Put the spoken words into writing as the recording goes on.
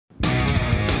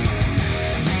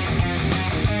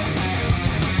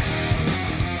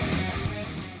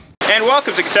And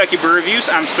welcome to Kentucky Brew Reviews.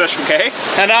 I'm Special K.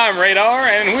 And I'm Radar,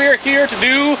 and we're here to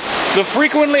do the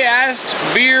frequently asked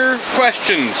beer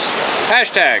questions.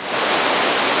 Hashtag.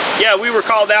 Yeah, we were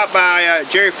called out by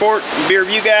Jerry Fort, beer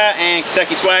review guy, and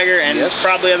Kentucky Swagger, and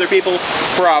probably other people.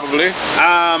 Probably.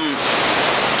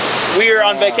 We are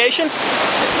on vacation,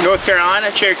 North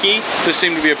Carolina, Cherokee. This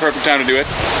seemed to be a perfect time to do it.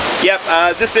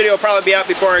 Yep, this video will probably be out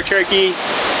before our Cherokee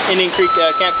Indian Creek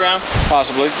campground.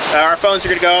 Possibly. Our phones are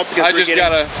going to go up because I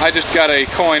just got a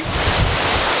coin.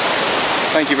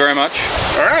 Thank you very much.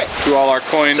 All right. To all our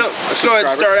coin So let's go ahead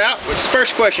and start out. What's the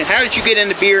first question? How did you get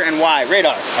into beer and why?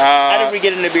 Radar. How did we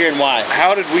get into beer and why?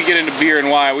 How did we get into beer and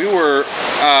why? We were.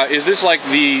 Is this like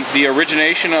the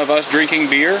origination of us drinking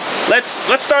beer? Let's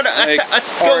start.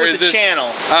 Let's go with the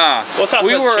channel. We'll talk about the channel.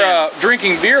 We were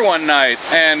drinking beer one night,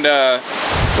 and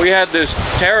we had this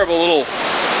terrible little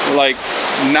like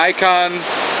Nikon,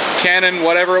 Canon,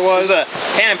 whatever it was. It was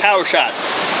a Canon Power Shot.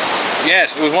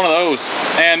 Yes, it was one of those,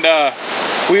 and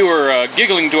we were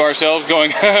giggling to ourselves,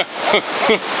 going,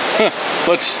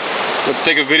 "Let's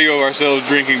take a video of ourselves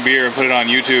drinking beer and put it on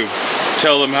YouTube.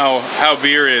 Tell them how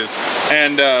beer is."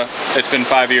 And it's been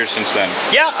 5 years since then.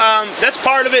 Yeah, that's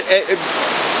part of it.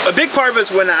 A big part of it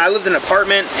is when I lived in an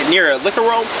apartment near a liquor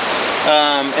world,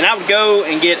 and I would go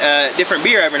and get a different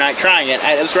beer every night, trying it.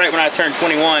 It was right when I turned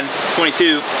 21,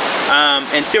 22.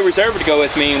 And Steel Reserve would go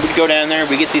with me, and we'd go down there and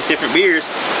we'd get these different beers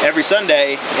every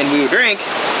Sunday, and we would drink.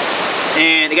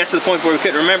 And it got to the point where we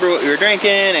couldn't remember what we were drinking,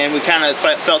 and we kind of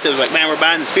felt it was like, man, we're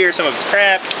buying this beer, some of it's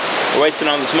crap, we're wasting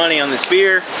all this money on this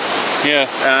beer. Yeah.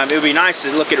 It would be nice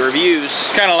to look at reviews.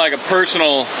 Kind of like a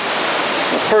personal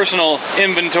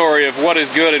inventory of what is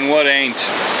good and what ain't.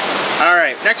 All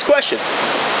right, next question.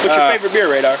 What's your favorite beer,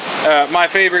 Radar? My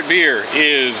favorite beer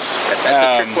is...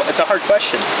 That's a hard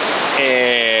question.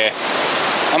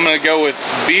 I'm going to go with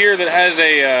beer that has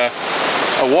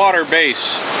a water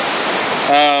base.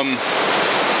 I'm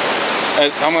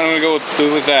going to go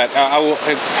with that. I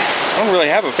don't really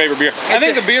have a favorite beer. I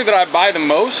think the beer that I buy the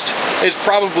most is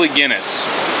probably Guinness.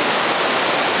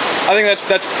 I think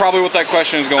that's probably what that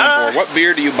question is going for. What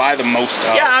beer do you buy the most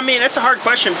of? Yeah, I mean, that's a hard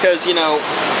question because, you know,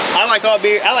 I like all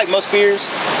beer. I like most beers.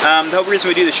 The whole reason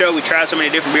we do the show, we try so many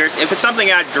different beers. If it's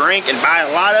something I drink and buy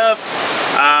a lot of,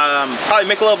 probably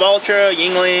Michelob Ultra,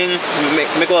 Yingling,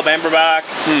 Michelob Amberbach.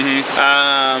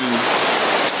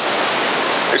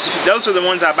 Those are the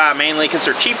ones I buy mainly because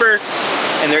they're cheaper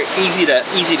and they're easy to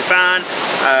find.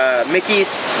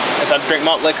 Mickey's, if I drink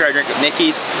malt liquor, I drink at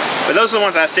Mickey's. But those are the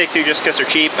ones I stick to just because they're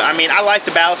cheap. I mean, I like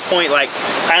the Ballast Point, like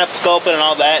Pineapple Sculpin and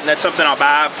all that, and that's something I'll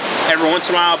buy every once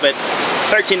in a while, but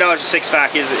 $13 a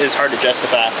six-pack is hard to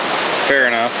justify. Fair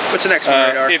enough. What's the next one,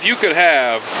 Radar? If you could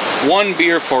have one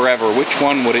beer forever, which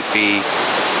one would it be?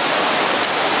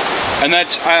 And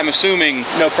that's, I'm assuming,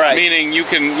 no price. Meaning you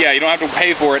can, you don't have to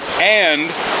pay for it, and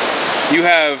you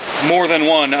have more than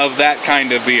one of that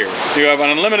kind of beer. You have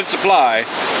an unlimited supply,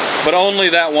 but only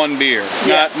that one beer.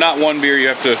 Yeah. Not one beer you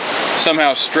have to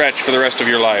somehow stretch for the rest of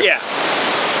your life. Yeah.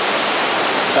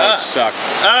 That would suck.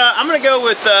 I'm going to go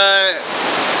with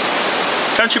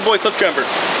Country Boy Cliff Jumper.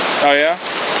 Oh, yeah?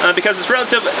 Because it's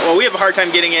relative, well, we have a hard time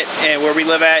getting it, and where we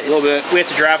live at, a little bit. We have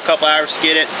to drive a couple hours to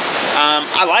get it.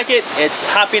 I like it. It's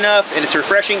hoppy enough, and it's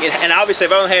refreshing. And obviously,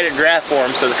 I've only had it in draft form,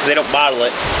 because they don't bottle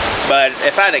it. But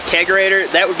if I had a kegerator,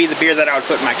 that would be the beer that I would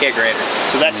put in my kegerator.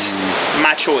 So that's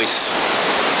my choice.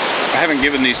 I haven't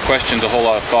given these questions a whole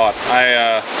lot of thought.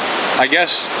 I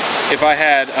guess if I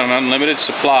had an unlimited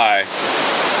supply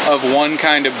of one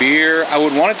kind of beer, I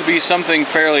would want it to be something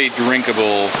fairly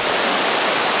drinkable,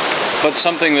 but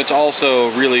something that's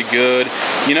also really good.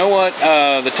 You know what?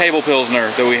 The table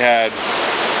Pilsner that we had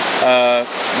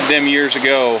them years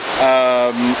ago,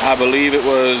 I believe it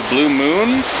was Blue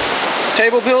Moon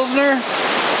table Pilsner?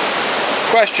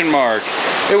 Question mark.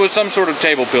 It was some sort of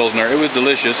table Pilsner. It was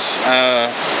delicious.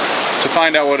 To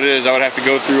find out what it is, I would have to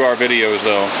go through our videos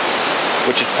though,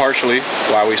 which is partially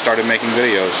why we started making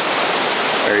videos.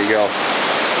 There you go.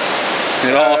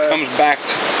 It all comes back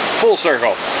full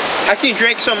circle. How can you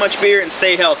drink so much beer and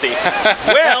stay healthy?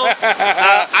 Well,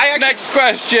 I actually... Next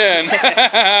question.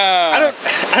 I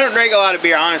don't drink a lot of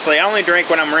beer, honestly. I only drink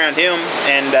when I'm around him,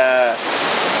 and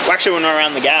well, actually when we're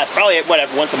around the guys. Probably,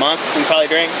 whatever, once a month we probably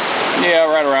drink.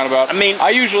 Yeah, right around about. I mean,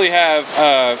 I usually have,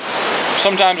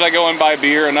 sometimes I go and buy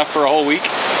beer enough for a whole week,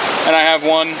 and I have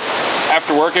one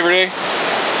after work every day.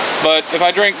 But if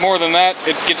I drink more than that,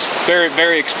 it gets very,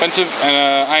 very expensive, and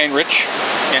I ain't rich.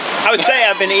 Yeah. I would say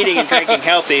I've been eating and drinking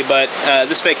healthy, but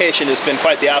this vacation has been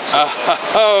quite the opposite.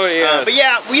 Oh yes. But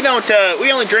yeah, we don't.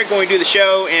 We only drink when we do the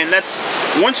show, and that's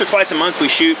once or twice a month we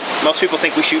shoot. Most people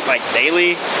think we shoot like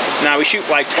daily. No, we shoot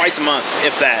like twice a month,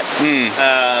 if that.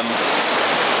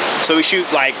 So we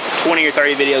shoot like 20 or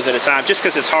 30 videos at a time, just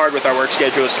because it's hard with our work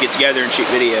schedules to get together and shoot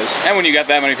videos. And when you got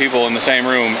that many people in the same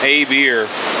room, a beer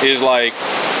is like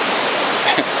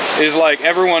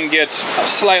everyone gets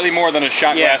slightly more than a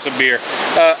shot glass of beer.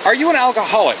 Are you an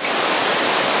alcoholic?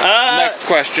 Next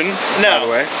question. No. By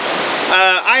the way.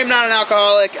 I am not an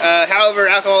alcoholic. However,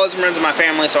 alcoholism runs in my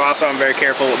family, so also I'm very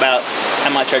careful about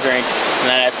how much I drink in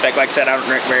that aspect. Like I said, I don't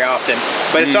drink very often,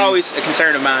 but it's always a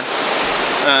concern of mine.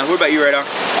 What about you, Radar?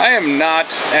 I am not,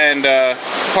 and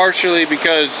partially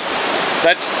because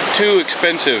that's too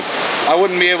expensive. I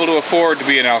wouldn't be able to afford to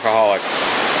be an alcoholic.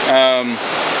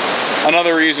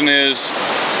 Another reason is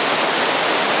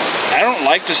I don't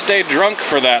like to stay drunk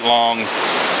for that long.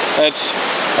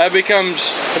 That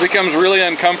becomes really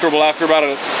uncomfortable after about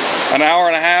an hour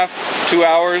and a half, 2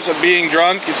 hours of being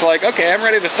drunk. It's like, okay, I'm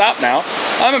ready to stop now.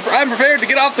 I'm prepared to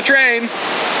get off the train,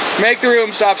 make the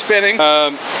room stop spinning.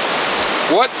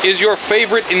 What is your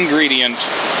favorite ingredient,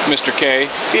 Mr. K?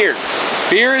 Beer.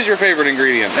 Beer is your favorite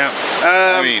ingredient? No.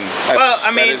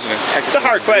 It's a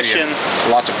hard question.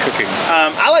 Lots of cooking.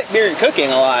 I like beer and cooking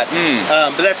a lot,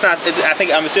 but that's not.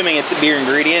 I'm assuming it's a beer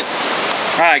ingredient.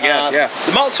 I guess, yeah.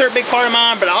 The malts are a big part of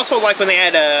mine, but I also like when they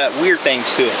add weird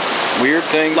things to it. Weird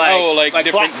things? Like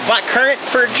different black currant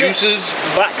for juices.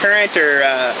 Black currant, or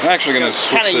I'm actually gonna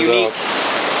switch kind of unique.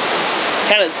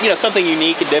 Kind of something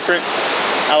unique and different.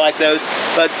 I like those,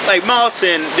 but like malts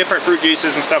and different fruit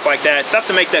juices and stuff like that, stuff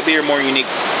to make that beer more unique.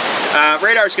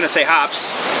 Radar's gonna say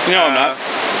hops. No, I'm not.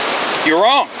 You're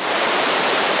wrong.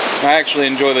 I actually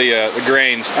enjoy the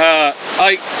grains.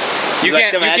 You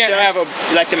can't have a.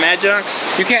 You like the adjuncts?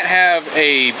 You can't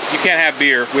have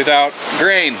beer without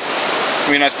grain. I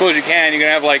mean, I suppose you can. You can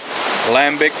have like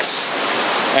lambics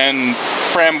and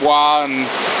framboise and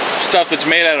stuff that's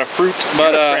made out of fruit,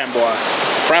 but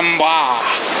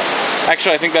framboise.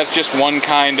 Actually, I think that's just one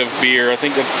kind of beer. I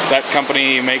think that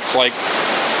company makes like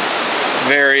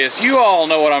various. You all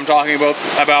know what I'm talking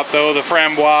about though, the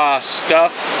framboise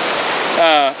stuff.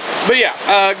 But yeah,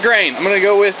 grain. I'm gonna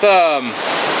go with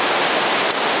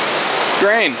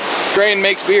grain. Grain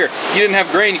makes beer. If you didn't have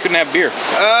grain, you couldn't have beer.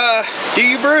 Do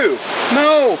you brew?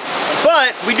 No.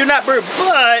 But we do not brew.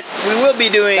 But we will be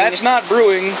doing. That's not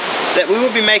brewing. That we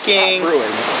will be making. Not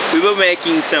brewing. We will be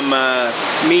making some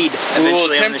mead eventually. We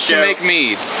will attempt on the show. to make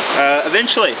mead.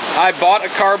 Eventually. I bought a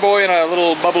carboy and a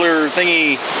little bubbler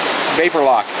thingy, vapor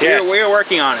lock. Yes. We are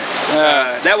working on it.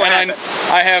 That will happen.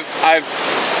 I've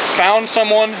found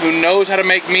someone who knows how to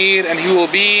make mead, and he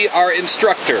will be our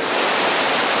instructor,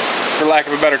 for lack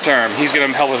of a better term. He's going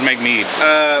to help us make mead,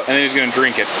 and then he's going to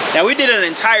drink it. Now, we did an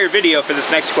entire video for this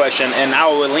next question, and I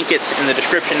will link it in the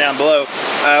description down below.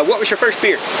 What was your first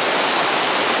beer?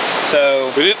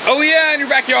 So we did. Oh yeah, in your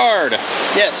backyard.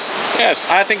 Yes. Yes,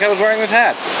 I think I was wearing this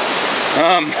hat.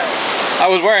 I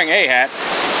was wearing a hat.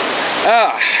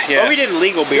 Yes. Well, we did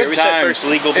legal beer. We said first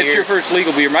legal beer. It's your first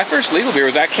legal beer. My first legal beer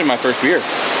was actually my first beer,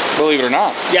 believe it or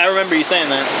not. Yeah, I remember you saying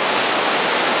that.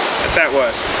 That's how it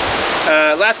was.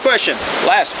 Last question.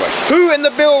 Last question. Who in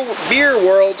the beer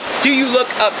world do you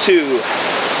look up to?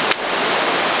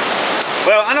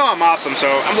 Well, I know I'm awesome,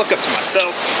 so I'm looking up to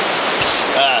myself.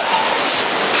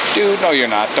 Dude, no you're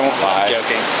not. Don't lie. I'm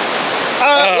joking.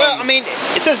 Well, I mean,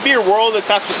 it says beer world. It's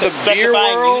not specifying. Beer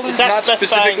world? It's not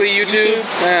specifically YouTube?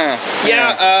 Yeah.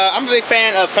 I'm a big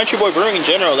fan of Country Boy Brewing in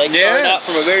general. They started out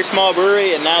from a very small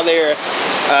brewery, and now they're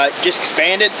just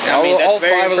expanded. I mean, that's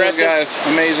very impressive. All 5 of those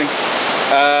guys. Amazing.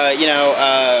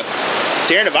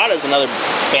 Sierra Nevada is another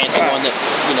fancy one that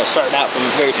started out from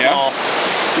very small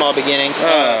beginnings.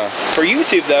 For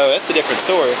YouTube though, that's a different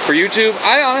story. For YouTube,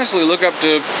 I honestly look up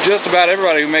to just about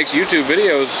everybody who makes YouTube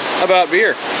videos about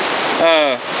beer.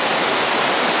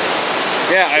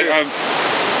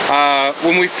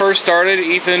 When we first started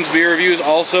Ethan's Beer Reviews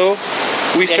also,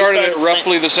 we started at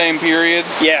roughly the same period.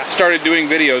 Yeah. Started doing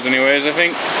videos anyways. I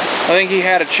think he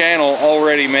had a channel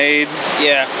already made.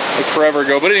 Yeah. Like forever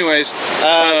ago. But anyways.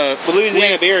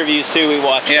 Louisiana Beer Reviews too, we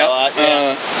watched a lot.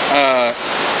 Yeah.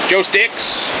 Joe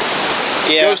Sticks.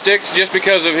 Yeah. Joe Sticks, just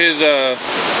because of his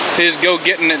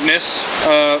go-getting-itness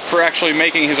for actually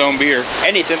making his own beer.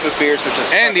 And he sends us beers, which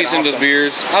is And he sends us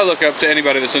beers. I look up to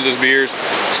anybody that sends us beers.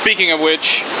 Speaking of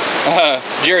which,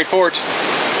 Jerry Fort,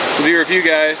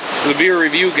 the beer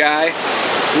review guy,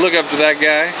 look up to that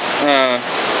guy.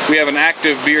 We have an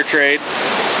active beer trade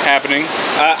happening.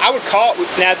 I would call,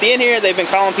 now at the end here, they've been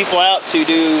calling people out to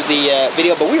do the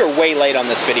video, but we were way late on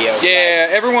this video. Yeah,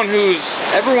 everyone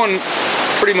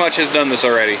pretty much has done this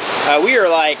already. We are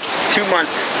like 2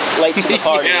 months late to the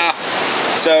party. Yeah.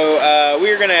 So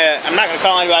I'm not gonna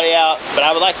call anybody out, but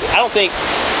I would like to, I don't think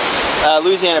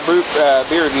Louisiana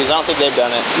Beer Reviews, I don't think they've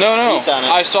done it. No, He's done it.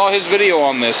 I saw his video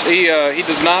on this. He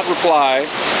does not reply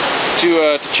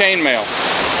to chainmail.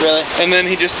 Really? And then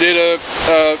he just did a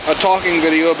talking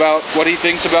video about what he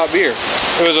thinks about beer.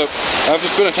 It was I've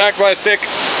just been attacked by a stick.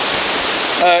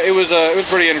 It was a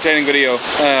pretty entertaining video.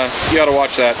 You ought to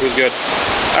watch that. It was good.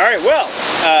 All right, well,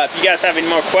 if you guys have any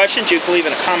more questions, you can leave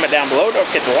in a comment down below. Don't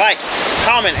forget to like,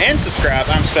 comment, and subscribe.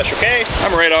 I'm Special K.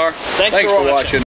 I'm Radar. Thanks for watching.